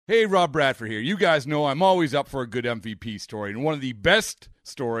Hey, Rob Bradford here. You guys know I'm always up for a good MVP story, and one of the best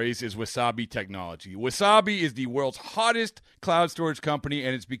stories is Wasabi Technology. Wasabi is the world's hottest cloud storage company,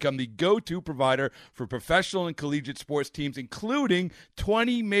 and it's become the go-to provider for professional and collegiate sports teams, including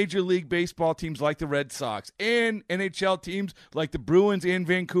 20 Major League Baseball teams like the Red Sox and NHL teams like the Bruins and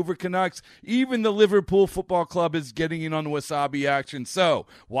Vancouver Canucks. Even the Liverpool Football Club is getting in on the Wasabi action. So,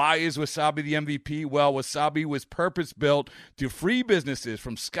 why is Wasabi the MVP? Well, Wasabi was purpose-built to free businesses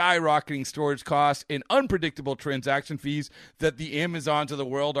from skyrocketing storage costs and unpredictable transaction fees that the Amazons of the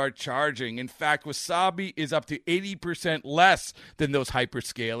world are charging. In fact, Wasabi is up to 80% less than those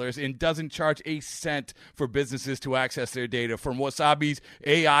hyperscalers and doesn't charge a cent for businesses to access their data. From Wasabi's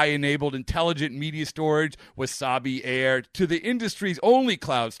AI-enabled intelligent media storage, Wasabi Air, to the industry's only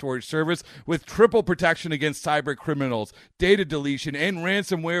cloud storage service with triple protection against cyber criminals, data deletion, and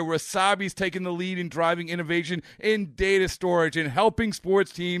ransomware, Wasabi's taken the lead in driving innovation in data storage and helping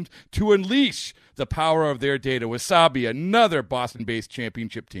sports teams to unleash the power of their data. Wasabi, another Boston-based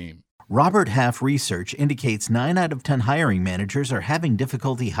championship team. Robert Half research indicates 9 out of 10 hiring managers are having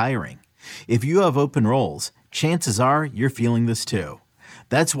difficulty hiring. If you have open roles, chances are you're feeling this too.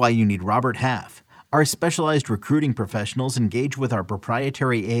 That's why you need Robert Half. Our specialized recruiting professionals engage with our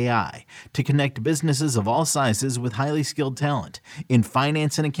proprietary AI to connect businesses of all sizes with highly skilled talent in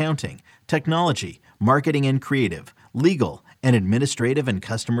finance and accounting, technology, marketing and creative, legal, and administrative and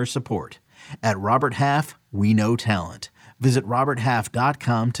customer support. At Robert Half, we know talent. Visit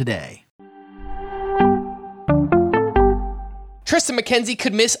roberthalf.com today. Triston McKenzie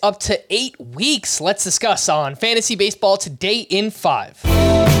could miss up to 8 weeks. Let's discuss on Fantasy Baseball Today in 5.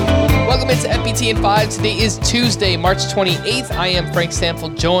 Welcome into FBT in 5. Today is Tuesday, March 28th. I am Frank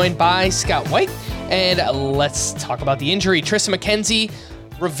Stanfield, joined by Scott White. And let's talk about the injury. Triston McKenzie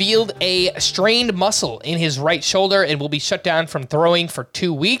revealed a strained muscle in his right shoulder and will be shut down from throwing for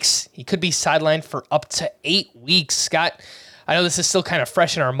 2 weeks. He could be sidelined for up to 8 weeks. Scott, I know this is still kind of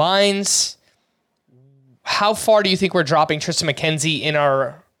fresh in our minds. How far do you think we're dropping Triston McKenzie in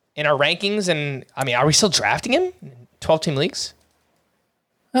our rankings? And I mean, are we still drafting him in 12-team leagues?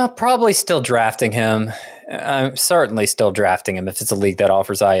 Well, probably still drafting him. I'm certainly still drafting him if it's a league that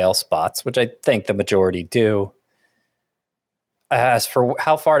offers IL spots, which I think the majority do. As for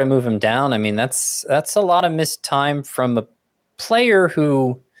how far to move him down, I mean, that's a lot of missed time from a player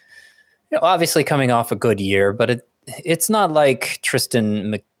who, obviously coming off a good year, but it's not like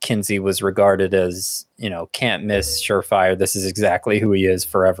Triston McKenzie was regarded as, can't miss, surefire, this is exactly who he is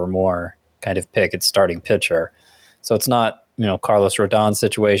forevermore kind of pick at starting pitcher. So it's not, Carlos Rodon's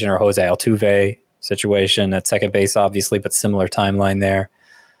situation or Jose Altuve situation at second base, obviously, but similar timeline there.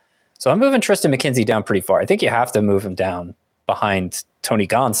 So I'm moving Triston McKenzie down pretty far. I think you have to move him down behind Tony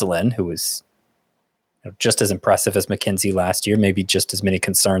Gonsolin, who was just as impressive as McKenzie last year, maybe just as many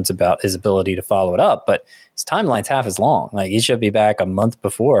concerns about his ability to follow it up, but his timeline's half as long. Like, he should be back a month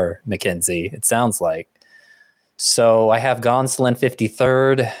before McKenzie, it sounds like. So I have Gonsolin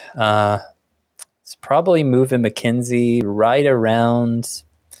 53rd. It's probably moving McKenzie right around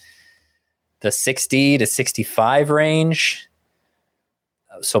the 60 to 65 range.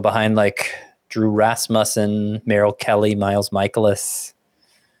 So behind like Drew Rasmussen, Merrill Kelly, Miles Michaelis.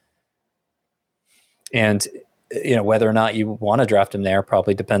 And, whether or not you want to draft him there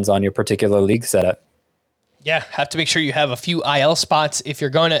probably depends on your particular league setup. Yeah, have to make sure you have a few IL spots if you're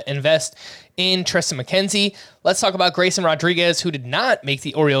going to invest in Triston McKenzie. Let's talk about Grayson Rodriguez, who did not make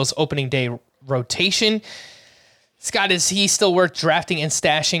the Orioles opening day rotation. Scott, is he still worth drafting and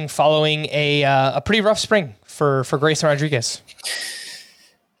stashing following a pretty rough spring for Grayson Rodriguez?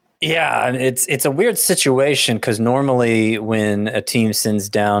 Yeah, it's a weird situation because normally when a team sends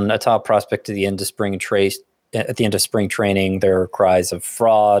down a top prospect to the end of spring training, there are cries of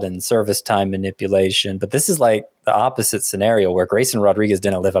fraud and service time manipulation. But this is like the opposite scenario where Grayson Rodriguez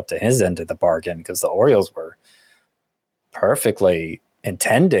didn't live up to his end of the bargain because the Orioles were completely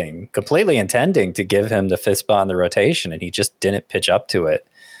intending to give him the fifth spot in the rotation, and he just didn't pitch up to it.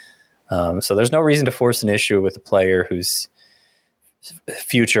 So there's no reason to force an issue with a player whose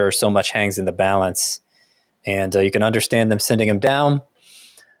future so much hangs in the balance. And you can understand them sending him down.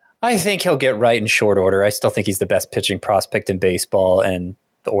 I think he'll get right in short order. I still think he's the best pitching prospect in baseball, and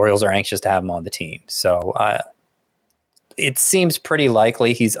the Orioles are anxious to have him on the team. So it seems pretty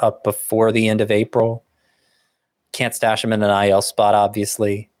likely he's up before the end of April. Can't stash him in an IL spot,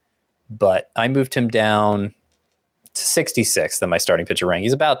 obviously, but I moved him down to 66th in my starting pitcher rank.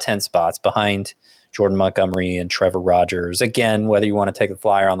 He's about 10 spots behind Jordan Montgomery and Trevor Rogers. Again, whether you want to take the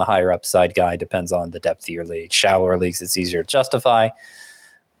flyer on the higher upside guy depends on the depth of your league. Shallower leagues, it's easier to justify,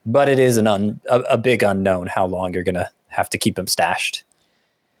 but it is a big unknown how long you're going to have to keep him stashed.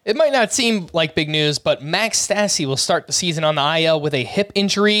 It might not seem like big news, but Max Stassi will start the season on the IL with a hip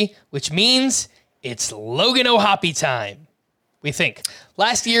injury, which means it's Logan O'Hoppe time, we think.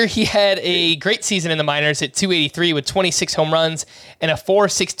 Last year, he had a great season in the minors at .283 with 26 home runs and a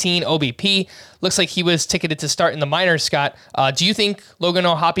 .416 OBP. Looks like he was ticketed to start in the minors, Scott. Do you think Logan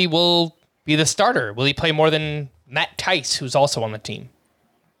O'Hoppe will be the starter? Will he play more than Matt Tice, who's also on the team?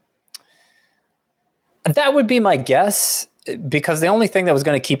 That would be my guess, because the only thing that was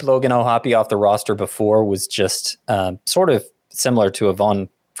going to keep Logan O'Hoppe off the roster before was just sort of similar to a Vaughn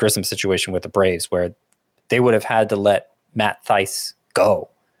Grissom situation with the Braves, where they would have had to let Matt Tice go.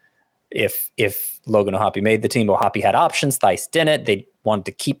 If Logan O'Hoppe made the team, O'Hoppe had options, Tice didn't. They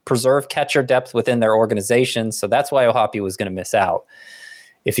wanted to preserve catcher depth within their organization, so that's why O'Hoppe was going to miss out.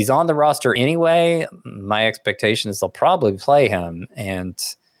 If he's on the roster anyway, my expectation is they'll probably play him and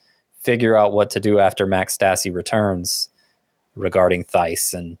figure out what to do after Max Stassi returns regarding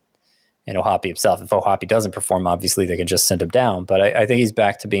Tice and O'Hoppe himself. If O'Hoppe doesn't perform, obviously they can just send him down, but I think he's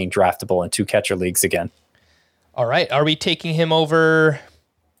back to being draftable in 2 catcher leagues again. All right. Are we taking him over,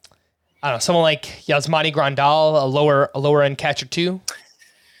 I don't know, someone like Yasmani Grandal, a lower end catcher too?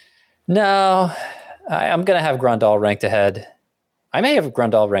 No, I'm going to have Grandal ranked ahead. I may have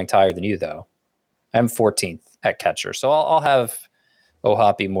Grandal ranked higher than you, though. I'm 14th at catcher, so I'll have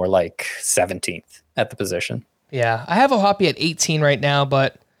O'Hoppe more like 17th at the position. Yeah, I have O'Hoppe at 18 right now,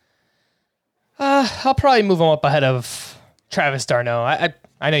 but I'll probably move him up ahead of Travis d'Arnaud.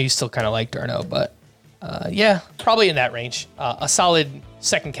 I know you still kind of like d'Arnaud, but yeah, probably in that range. A solid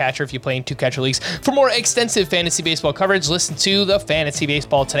second catcher if you play in 2 catcher leagues. For more extensive fantasy baseball coverage, listen to the Fantasy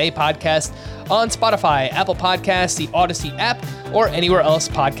Baseball Today podcast on Spotify, Apple Podcasts, the Odyssey app, or anywhere else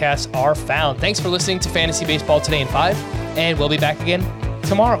podcasts are found. Thanks for listening to Fantasy Baseball Today in 5, and we'll be back again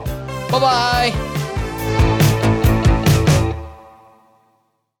tomorrow. Bye-bye.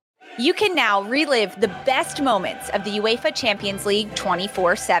 You can now relive the best moments of the UEFA Champions League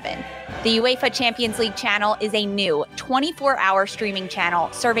 24/7. The UEFA Champions League channel is a new 24-hour streaming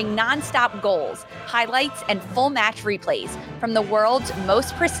channel serving non-stop goals, highlights, and full match replays from the world's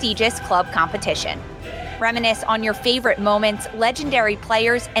most prestigious club competition. Reminisce on your favorite moments, legendary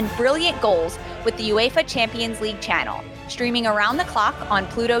players, and brilliant goals with the UEFA Champions League channel, streaming around the clock on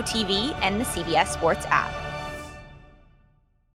Pluto TV and the CBS Sports app.